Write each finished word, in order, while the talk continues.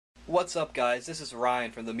What's up, guys? This is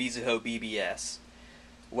Ryan from the Mizuho BBS.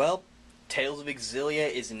 Well, Tales of Xillia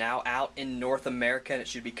is now out in North America, and it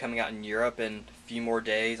should be coming out in Europe in a few more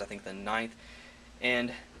days, I think the 9th.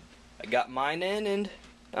 And I got mine in, and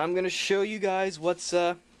I'm going to show you guys what's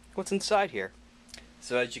inside here.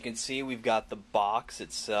 So as you can see, we've got the box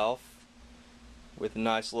itself with a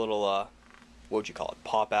nice little, what would you call it,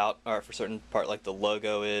 pop out, or for a certain part like the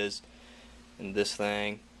logo is, and this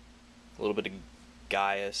thing, a little bit of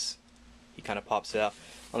Gaius, he kind of pops out.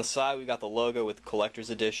 On the side we've got the logo with collector's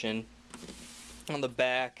edition. On the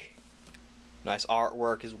back, nice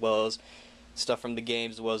artwork as well as stuff from the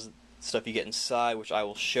games as well as stuff you get inside, which I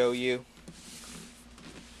will show you.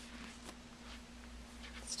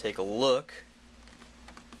 Let's take a look.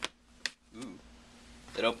 Ooh,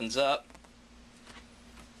 it opens up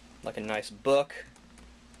like a nice book.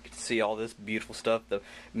 You can see all this beautiful stuff, the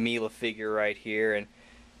Mila figure right here and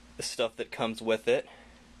the stuff that comes with it.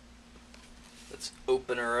 Let's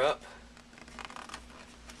open her up.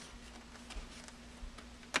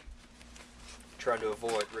 Try to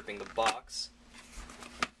avoid ripping the box.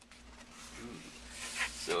 Ooh.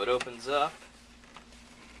 So it opens up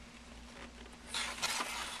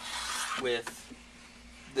with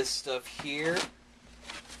this stuff here.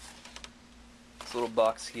 This little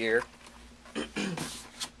box here.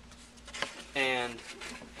 And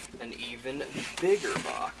an even bigger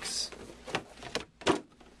box.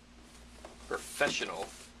 Professional.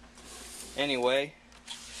 Anyway,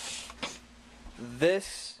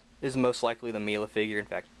 this is most likely the Mila figure. In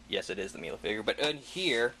fact, yes, it is the Mila figure. But in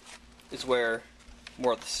here is where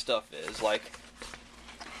more of the stuff is. Like,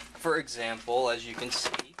 for example, as you can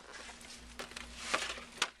see,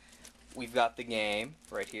 we've got the game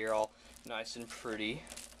right here, all nice and pretty.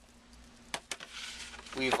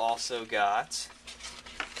 We've also got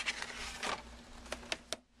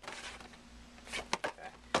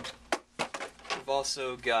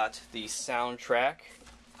the soundtrack.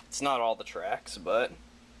 It's not all the tracks, but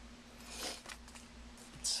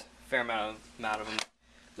it's a fair amount of them.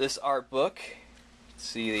 This art book,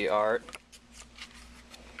 see the art,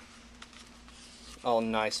 all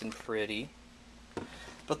nice and pretty.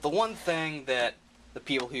 But the one thing that the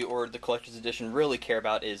people who ordered the collector's edition really care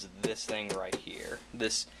about is this thing right here,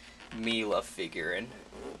 this Mila figure. And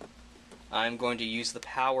I'm going to use the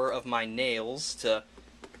power of my nails to,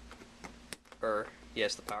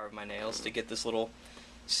 the power of my nails to get this little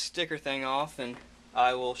sticker thing off, and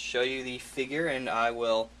I will show you the figure and I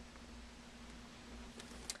will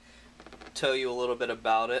tell you a little bit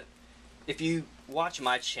about it. If you watch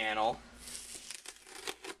my channel,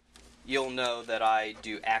 you'll know that I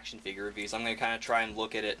do action figure reviews. I'm going to kind of try and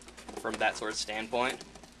look at it from that sort of standpoint.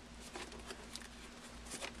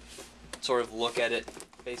 Sort of look at it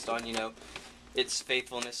based on, you know, its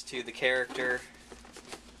faithfulness to the character.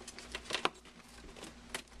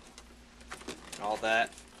 And all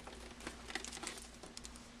that.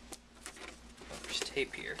 Oh, there's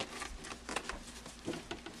tape here.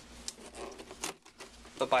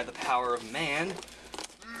 But by the power of man,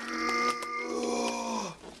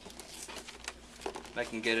 I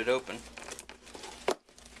can get it open.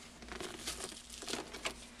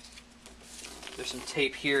 There's some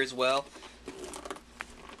tape here as well.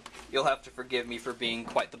 You'll have to forgive me for being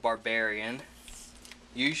quite the barbarian.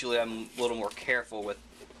 Usually I'm a little more careful with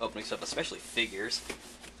opening stuff, especially figures.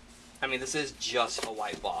 I mean, this is just a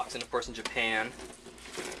white box, and of course in Japan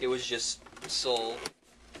it was just sold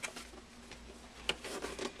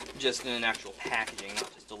just in an actual packaging,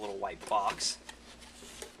 not just a little white box.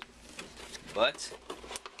 But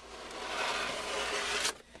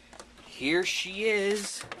here she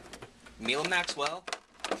is, Mila Maxwell.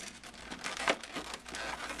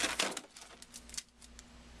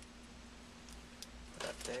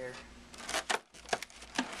 Up there.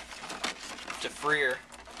 To free her.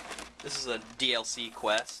 This is a DLC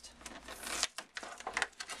quest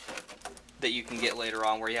that you can get later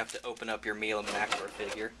on, where you have to open up your Mila Maxwell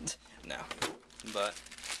figure. No, but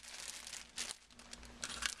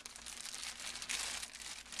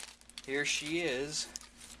here she is.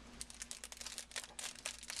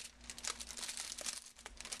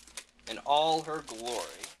 In all her glory.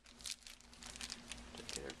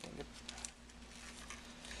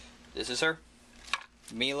 This is her,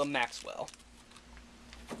 Mila Maxwell.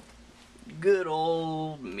 Good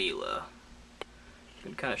old Mila. I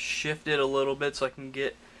can kind of shift it a little bit so I can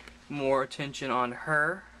get more attention on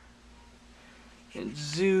her. And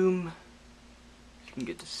zoom. You can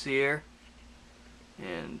get to see her.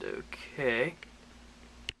 And okay.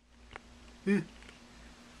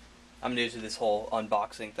 I'm new to this whole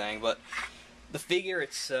unboxing thing, but the figure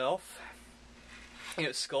itself You know,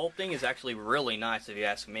 sculpting is actually really nice if you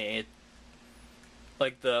ask me.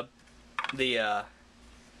 Like there's a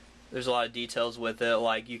lot of details with it.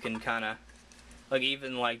 Like you can kind of, like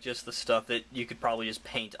even like just the stuff that you could probably just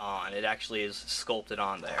paint on, it actually is sculpted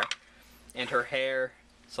on there. And her hair,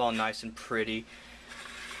 it's all nice and pretty.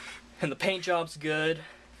 And the paint job's good.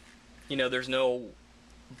 You know, there's no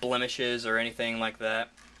blemishes or anything like that.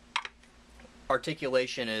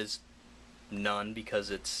 Articulation is none because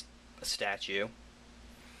it's a statue.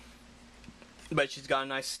 But she's got a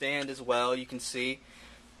nice stand as well, you can see.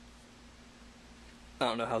 I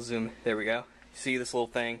don't know how zoom, there we go. See this little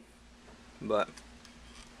thing? But,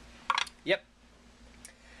 yep.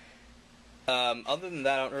 Other than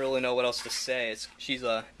that, I don't really know what else to say. She's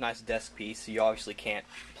a nice desk piece, so you obviously can't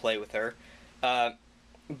play with her.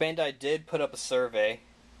 Bandai did put up a survey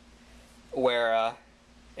where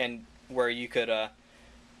you could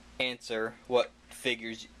answer what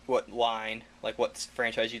figures, what line, like what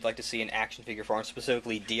franchise you'd like to see an action figure form.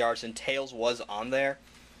 Specifically, D-Arts, and Tails was on there.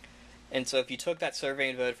 And so if you took that survey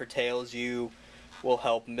and voted for Tails, you will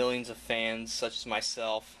help millions of fans, such as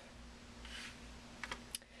myself,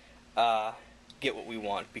 get what we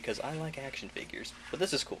want, because I like action figures. But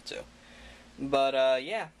this is cool too. But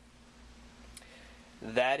yeah,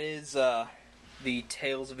 that is the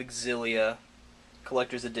Tales of Xillia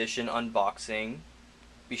Collector's Edition unboxing.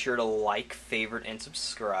 Be sure to like, favorite, and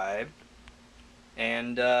subscribe.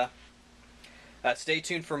 And stay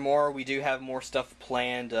tuned for more. We do have more stuff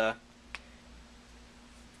planned.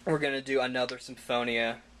 We're going to do another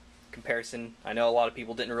Symphonia comparison. I know a lot of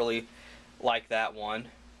people didn't really like that one.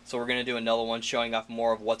 So we're going to do another one showing off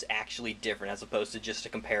more of what's actually different as opposed to just a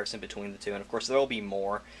comparison between the two. And of course there will be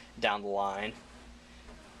more down the line.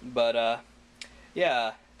 But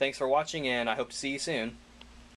yeah, thanks for watching and I hope to see you soon.